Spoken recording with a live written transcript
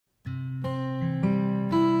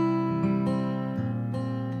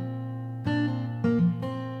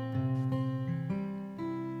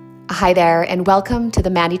Hi there, and welcome to the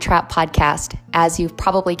Mandy Trapp podcast. As you've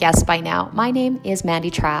probably guessed by now, my name is Mandy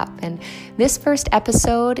Trapp, and this first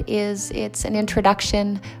episode it's an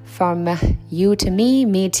introduction from you to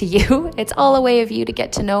me to you. It's all a way of you to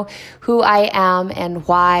get to know who I am and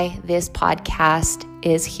why this podcast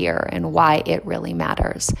is here and why it really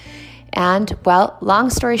matters. And well, long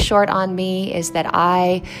story short on me is that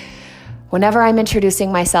whenever I'm introducing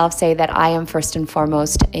myself, say that I am first and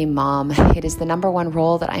foremost a mom. It is the number one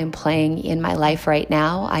role that I am playing in my life right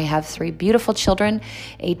now. I have 3 beautiful children,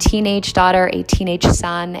 a teenage daughter, a teenage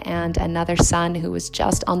son, and another son who is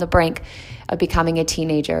just on the brink of becoming a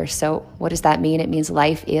teenager. So what does that mean? It means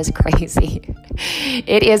life is crazy.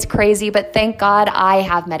 It is crazy, but thank God I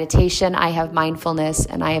have meditation, I have mindfulness,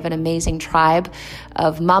 and I have an amazing tribe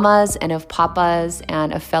of mamas and of papas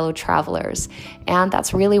and of fellow travelers. And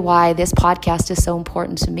that's really why this podcast is so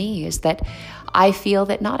important to me, is that I feel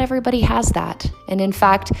that not everybody has that. And in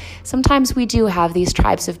fact, sometimes we do have these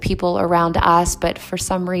tribes of people around us, but for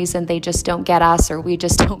some reason they just don't get us or we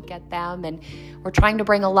just don't get them. And we're trying to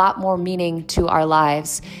bring a lot more meaning to our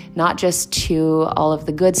lives, not just to all of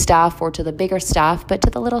the good stuff or to the bigger stuff, but to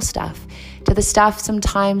the little stuff, to the stuff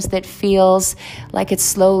sometimes that feels like it's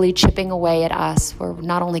slowly chipping away at us, where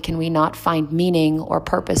not only can we not find meaning or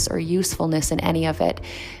purpose or usefulness in any of it,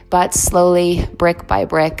 but slowly, brick by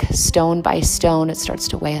brick, stone by stone, it starts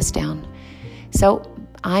to weigh us down. So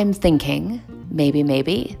I'm thinking,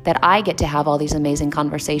 maybe, that I get to have all these amazing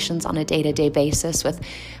conversations on a day-to-day basis with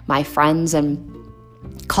my friends and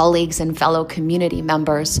colleagues and fellow community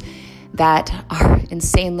members that are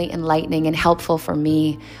insanely enlightening and helpful for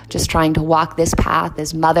me, just trying to walk this path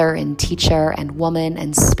as mother and teacher and woman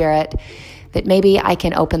and spirit, that maybe I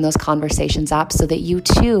can open those conversations up so that you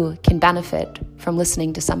too can benefit from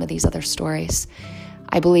listening to some of these other stories.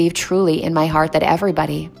 I believe truly in my heart that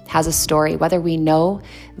everybody has a story, whether we know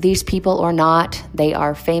these people or not. They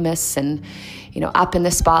are famous and, up in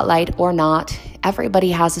the spotlight or not.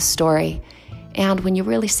 Everybody has a story. And when you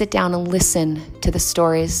really sit down and listen to the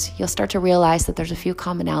stories, you'll start to realize that there's a few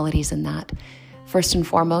commonalities in that. First and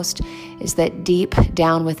foremost is that deep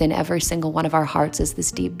down within every single one of our hearts is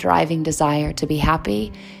this deep driving desire to be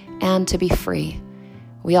happy and to be free.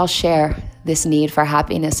 We all share this need for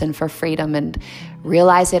happiness and for freedom, and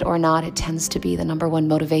realize it or not, it tends to be the number one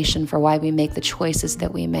motivation for why we make the choices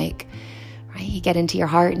that we make. Right? You get into your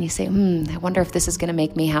heart and you say, I wonder if this is going to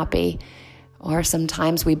make me happy. Or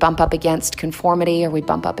sometimes we bump up against conformity, or we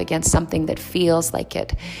bump up against something that feels like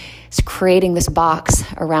it is creating this box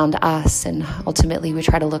around us. And ultimately, we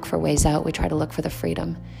try to look for ways out. We try to look for the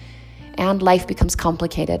freedom. And life becomes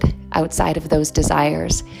complicated outside of those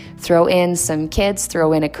desires. Throw in some kids,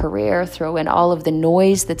 throw in a career, throw in all of the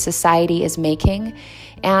noise that society is making,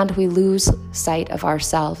 and we lose sight of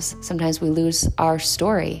ourselves. Sometimes we lose our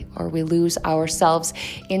story, or we lose ourselves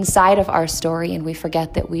inside of our story, and we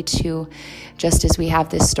forget that we too, just as we have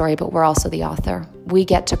this story, but we're also the author. We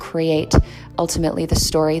get to create ultimately the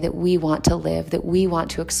story that we want to live, that we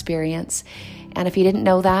want to experience. And if you didn't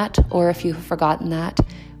know that, or if you have forgotten that,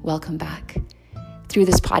 welcome back. Through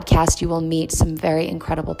this podcast, you will meet some very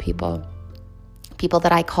incredible people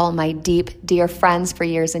that I call my deep, dear friends for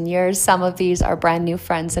years and years. Some of these are brand new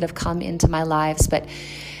friends that have come into my lives, but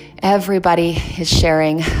everybody is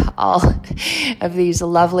sharing all of these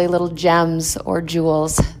lovely little gems or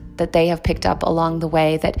jewels that they have picked up along the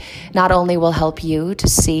way that not only will help you to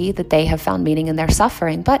see that they have found meaning in their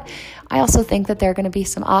suffering, but I also think that there are going to be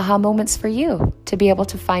some aha moments for you to be able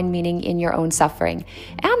to find meaning in your own suffering.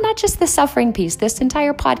 And not just the suffering piece. This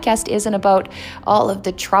entire podcast isn't about all of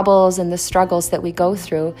the troubles and the struggles that we go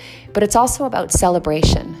through, but it's also about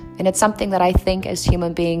celebration. And it's something that I think as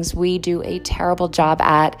human beings, we do a terrible job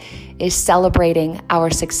at, is celebrating our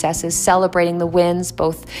successes, celebrating the wins,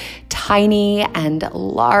 both tiny and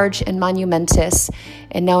large and monumentous,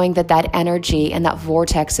 and knowing that that energy and that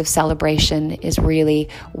vortex of celebration is really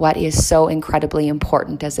what is so incredibly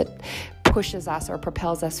important as it pushes us or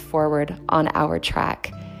propels us forward on our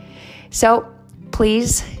track. So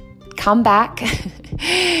please come back,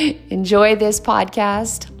 enjoy this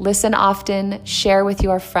podcast, listen often, share with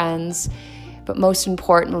your friends, but most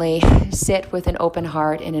importantly, sit with an open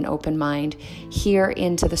heart and an open mind, hear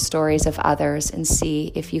into the stories of others, and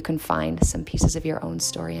see if you can find some pieces of your own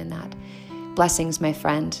story in that. Blessings, my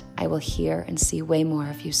friend. I will hear and see way more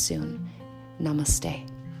of you soon. Namaste.